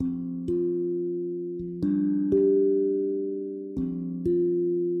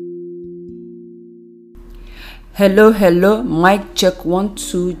Hello, hello, mic check 1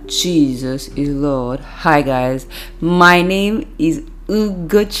 2. Jesus is Lord. Hi guys, my name is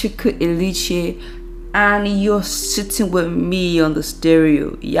Ugochukwu Eliche, and you're sitting with me on the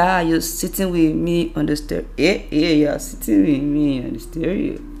stereo. Yeah, you're sitting with me on the stereo. You're sitting with me on the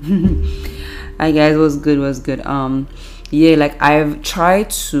stereo. Hi guys, what's good? Yeah, like I've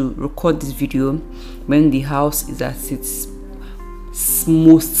tried to record this video when the house is at its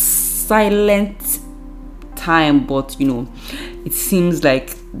most silent time, but it seems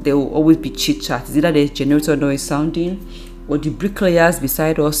like there will always be chit chat. It's either the generator noise sounding, or the bricklayers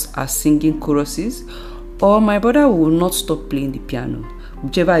beside us are singing choruses, or my brother will not stop playing the piano.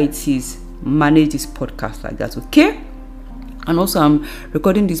 Whichever it is, manage this podcast like that, okay? And also, I'm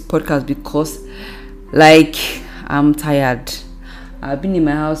recording this podcast because, I'm tired. I've been in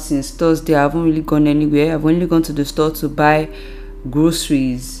my house since Thursday. I haven't really gone anywhere. I've only gone to the store to buy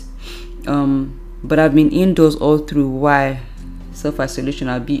groceries. But I've been indoors all through. Why? Self-isolation.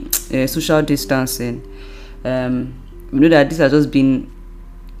 I'll be social distancing. We know that this has just been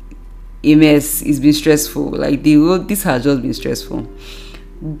a mess. It's been stressful. This has just been stressful.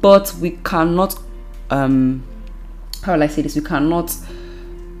 But we cannot how will I say this? We cannot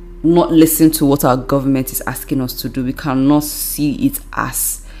not listen to what our government is asking us to do. We cannot see it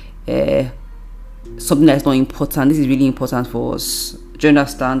as something that's not important. This is really important for us. Do you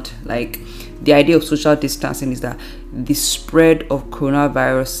understand? The idea of social distancing is that the spread of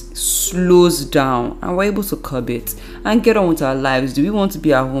coronavirus slows down and we're able to curb it and get on with our lives. Do we want to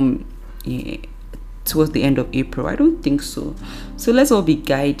be at home towards the end of April? I don't think so. So let's all be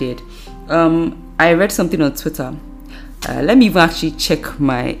guided. I read something on Twitter. Let me even actually check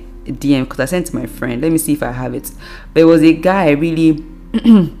my DM because I sent it to my friend. Let me see if I have it. There was a guy really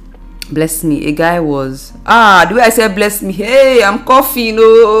bless me. A guy was the way I said bless me. Hey, I'm coughing.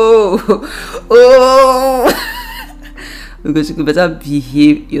 Because you could better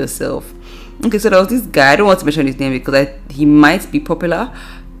behave yourself. Okay, so there was this guy. I don't want to mention his name because he might be popular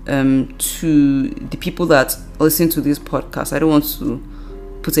to the people that listen to this podcast. I don't want to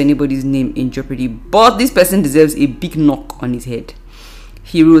put anybody's name in jeopardy, but this person deserves a big knock on his head.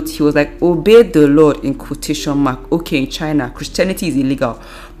 He was like, obey the Lord in quotation mark. Okay, in China, Christianity is illegal.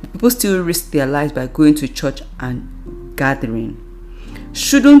 People still risk their lives by going to church and gathering.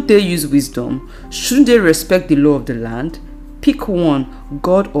 Shouldn't they use wisdom? Shouldn't they respect the law of the land? Pick one,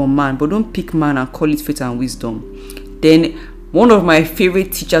 God or man, but don't pick man and call it faith and wisdom. Then one of my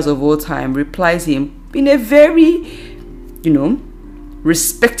favorite teachers of all time replies him in a very,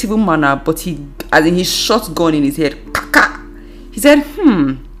 respectable manner, but he shot gun in his head. He said,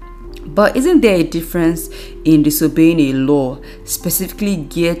 but isn't there a difference in disobeying a law specifically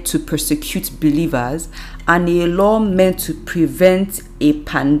geared to persecute believers and a law meant to prevent a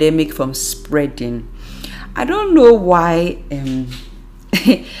pandemic from spreading? I don't know why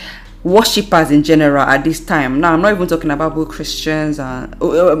worshippers in general at this time. Now, I'm not even talking about both Christians and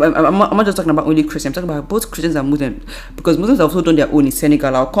I'm not just talking about only Christians. I'm talking about both Christians and Muslims, because Muslims have also done their own in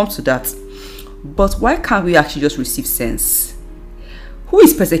Senegal. I'll come to that. But why can't we actually just receive sense? Who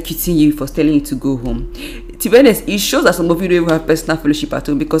is persecuting you for telling you to go home? To be honest, it shows that some of you don't even have personal fellowship at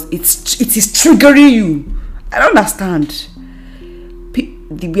home because it is triggering you. I don't understand.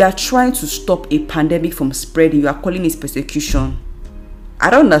 We are trying to stop a pandemic from spreading. You are calling it persecution. I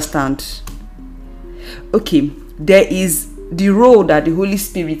don't understand. Okay, there is the role that the Holy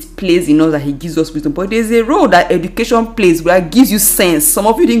Spirit plays in us, that He gives us wisdom, but there's a role that education plays where it gives you sense. Some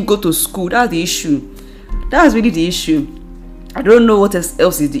of you didn't go to school. That's the issue. That's really the issue. I don't know what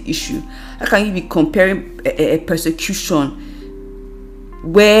else is the issue. How can you be comparing a persecution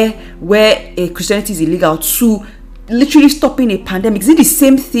where a Christianity is illegal to literally stopping a pandemic? Is it the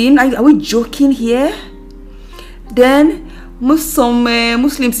same thing? Are we joking here? Then some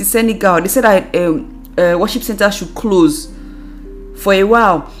Muslims in Senegal, they said that worship centers should close for a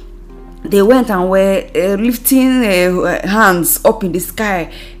while. They went and were lifting hands up in the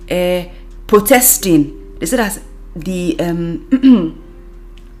sky, protesting. They said that the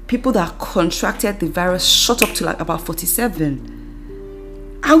people that contracted the virus shot up to about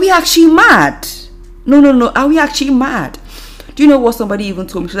 47. Are we actually mad? No. Are we actually mad? Do you know what somebody even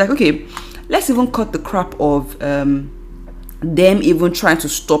told me? She's like, okay, let's even cut the crap of them even trying to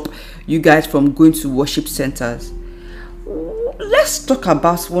stop you guys from going to worship centers. Let's talk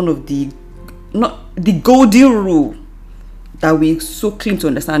about one of the golden rule that we so claim to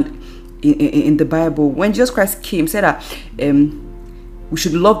understand in the Bible. When Jesus Christ came, said that we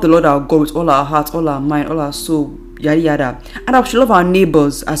should love the Lord our God with all our heart, all our mind, all our soul, yada yada, and that we should love our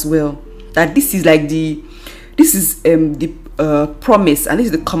neighbors as well. That this is the promise, and this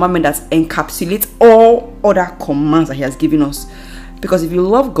is the commandment that encapsulates all other commands that he has given us. Because if you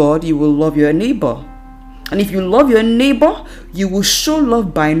love God, you will love your neighbor. And if you love your neighbor, you will show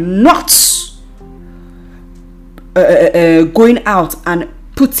love by not going out and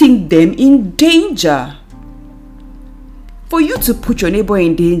putting them in danger. For you to put your neighbor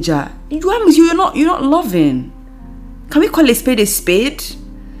in danger, you're not loving. Can we call a spade a spade?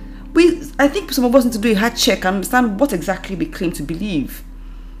 I think some of us need to do a heart check and understand what exactly we claim to believe.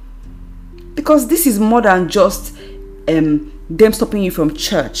 Because this is more than just them stopping you from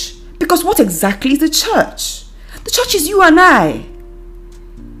church. Because what exactly is the church? The church is you and I.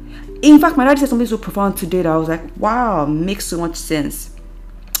 In fact, my dad said something so profound today that I was like, wow, makes so much sense.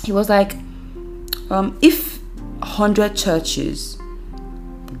 He was like, if 100 churches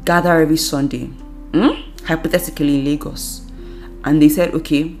gather every Sunday, hypothetically in Lagos, and they said,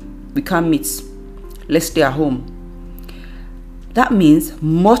 okay, we can't meet, let's stay at home. That means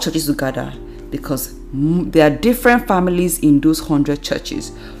more churches will gather, because there are different families in those 100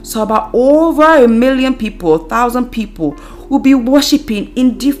 churches. So about over 1 million people, 1,000 people will be worshiping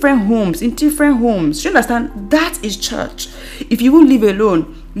in different homes. Do you understand? That is church. If you won't live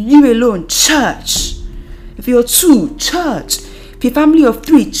alone, church. If you're 2, church. If you're a family of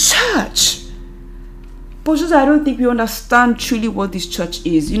 3, church. But just I don't think we understand truly what this church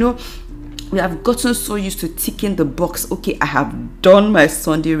is. We have gotten so used to ticking the box. Okay, I have done my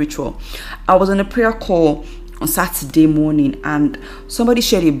Sunday ritual. I was on a prayer call on Saturday morning and somebody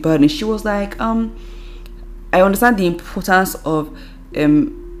shared a burden. She was like, I understand the importance of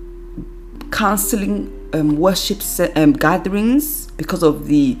cancelling worship gatherings because of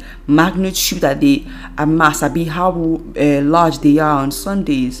the magnitude that they amass, how large they are on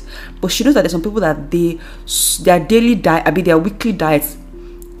Sundays. But she knows that there's some people that their daily diet, their weekly diets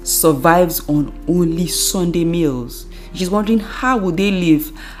survives on only Sunday meals. She's wondering how would they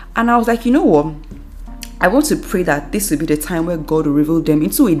live. And I was like, you know what? I want to pray that this will be the time where God will reveal them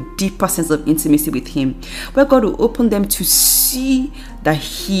into a deeper sense of intimacy with Him, where God will open them to see that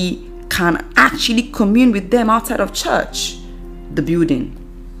He can actually commune with them outside of church, the building.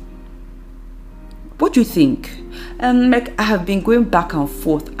 What do you think? I have been going back and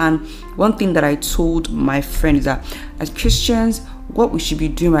forth, and one thing that I told my friend is that as Christians, what we should be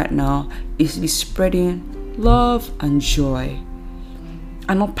doing right now is to be spreading love and joy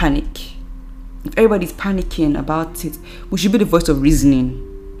and not panic. If everybody's panicking about it, we should be the voice of reasoning.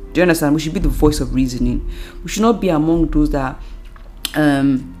 Do you understand? We should be the voice of reasoning. We should not be among those that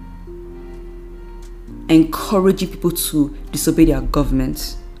encouraging people to disobey their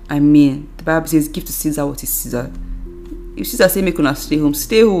government. The Bible says, give to Caesar what is Caesar. If Caesar say make una stay home,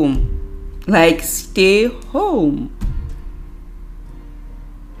 stay home. Like, stay home.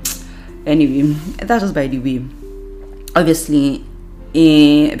 Anyway, that's just by the way. Obviously,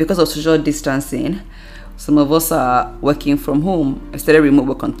 because of social distancing, some of us are working from home. I started remote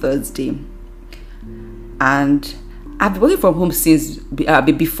work on Thursday, and I've been working from home since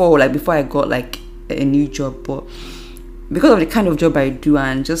before I got a new job. But because of the kind of job I do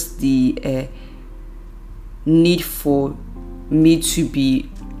and just the need for me to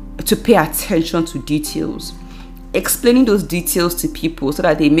pay attention to details, explaining those details to people so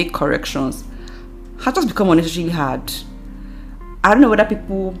that they make corrections has just become unnecessarily hard. I don't know whether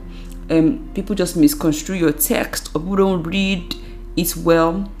people just misconstrue your text or people don't read it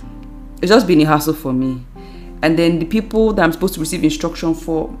well. It's just been a hassle for me. And then the people that I'm supposed to receive instruction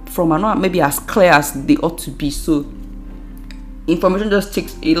from are not maybe as clear as they ought to be. So information just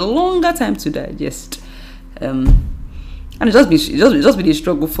takes a longer time to digest. And it's just been a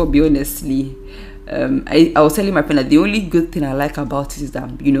struggle for me, honestly. I was telling my friend that the only good thing I like about it is that,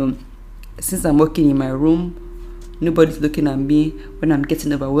 since I'm working in my room, nobody's looking at me. When I'm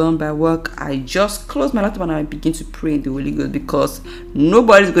getting overwhelmed by work, I just close my laptop and I begin to pray in the Holy Ghost, because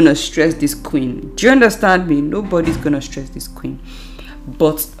nobody's going to stress this queen. Do you understand me? Nobody's going to stress this queen.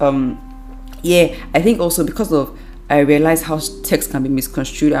 But, I think also because of, I realize how text can be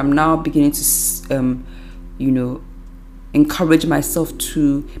misconstrued, I'm now beginning to, encourage myself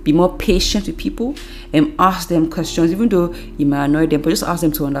to be more patient with people and ask them questions, even though you might annoy them, but just ask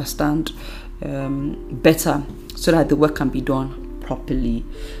them to understand better so that the work can be done properly.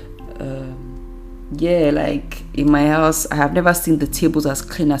 In my house, I have never seen the tables as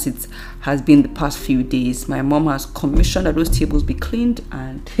clean as it has been the past few days. My mom has commissioned that those tables be cleaned,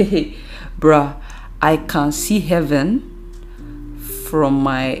 and bruh, I can see heaven from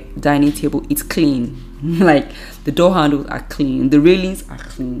my dining table. It's clean. The door handles are clean, the railings are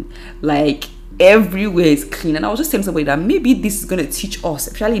clean, everywhere is clean. And I was just telling somebody that maybe this is going to teach us,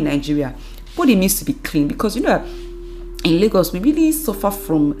 especially in Nigeria, what it means to be clean. Because in Lagos, we really suffer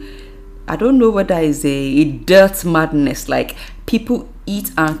from, I don't know whether it's a dirt madness. Like, people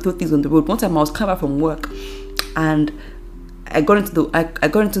eat and throw things on the road. One time I was coming back from work, and I got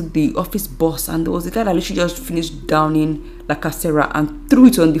into the office bus, and there was a guy that literally just finished downing like a Sarah and threw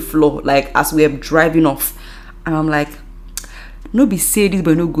it on the floor, like as we were driving off. And I'm like, no be say this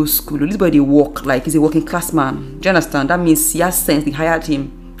boy no go school, this boy they walk, like he's a working class man. Do you understand? That means he has sense. They hired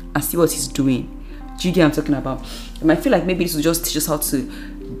him and see what he's doing. Do you get what I'm talking about? And I feel like maybe this will just teach us how to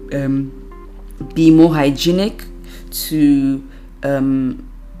be more hygienic, to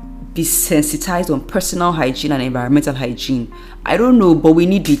be sensitized on personal hygiene and environmental hygiene. I don't know, but we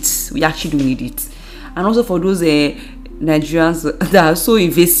need it. We actually do need it. And also for those Nigerians that are so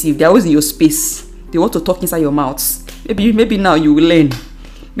invasive, they're always in your space. They want to talk inside your mouth. Maybe now you will learn.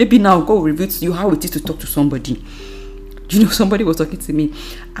 Maybe now God will reveal to you how it is to talk to somebody. You know, somebody was talking to me,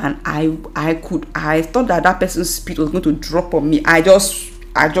 and I thought that person's speed was going to drop on me. I just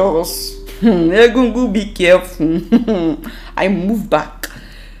be careful. I moved back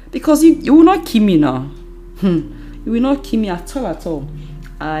because you will not kill me now. You will not kill me at all.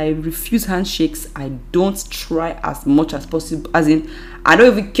 I refuse handshakes. I don't try as much as possible. As in, I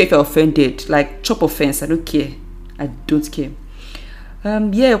don't even care if you're offended. Like, chop offense, I don't care. I don't care.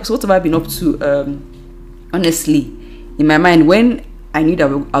 Yeah, so what have I been up to? Honestly, in my mind, when I knew that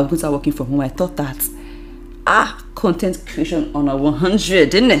I was going to start working from home, I thought that content creation on a 100,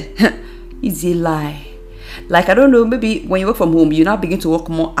 didn't it? It's a lie. Like, I don't know, maybe when you work from home, you now begin to work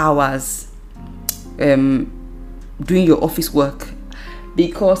more hours doing your office work,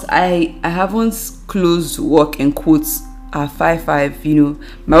 because I haven't closed work in quotes at 5, you know.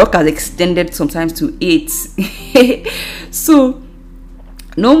 My work has extended sometimes to 8. So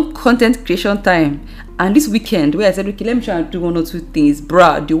no content creation time. And this weekend where I said, okay, let me try and do 1 or 2 things,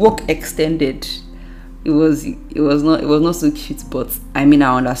 bruh, the work extended. It was not so cute, but I mean,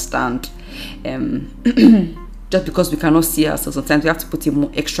 I understand. Just because we cannot see ourselves, sometimes we have to put in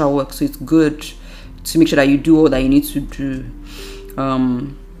more extra work, so it's good to make sure that you do all that you need to do.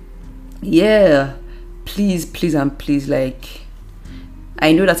 Yeah, please and please, like,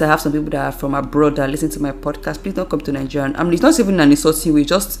 I know that I have some people that are from abroad that listen to my podcast. Please don't come to Nigeria. I mean, it's not even an insulting way,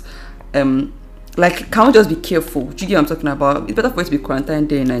 just like, can't we just be careful? Do you get what I'm talking about? It's better for you to be quarantined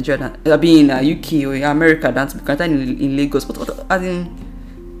there in Nigeria than be in UK or in America than to be quarantined in Lagos. What as in,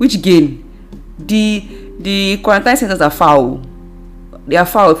 which gain? The quarantine centers are foul. They are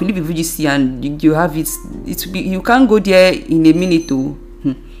foul. If you live in VGC and you have it, you can't go there in a minute though.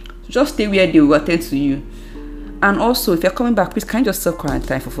 So just stay where they will attend to you. And also, if you're coming back, please, can you just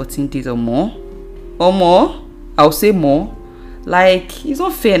self-quarantine for 14 days or more? I'll say more. Like, it's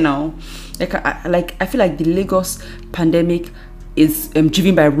not fair now. I feel like the Lagos pandemic is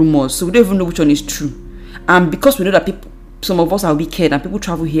driven by rumors, so we don't even know which one is true. And because we know that some of us are wicked and people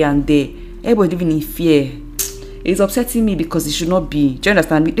travel here and there, everybody living in fear. It's upsetting me because it should not be. Do you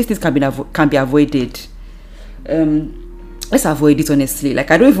understand? These things can be avoided. Let's avoid it, honestly.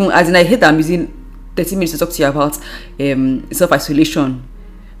 Like, I don't even, as in, I hate that I'm using 30 minutes to talk to you about self-isolation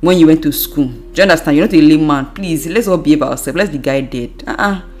when you went to school. Do you understand? You're not a lame man. Please, let's all behave ourselves. Let's be guided.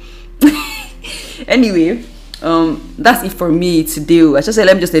 Anyway, that's it for me today. I just said,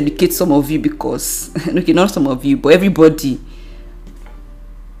 let me just educate some of you, because okay, not some of you, but everybody.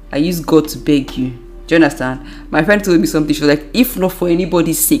 I use God to beg you. Do you understand? My friend told me something. She was like, if not for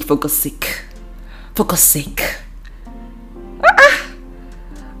anybody's sake, for God's sake. For God's sake.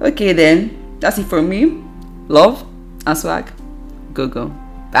 Okay then, that's it for me. Love and swag. Go.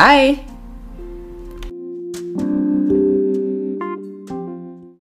 Bye.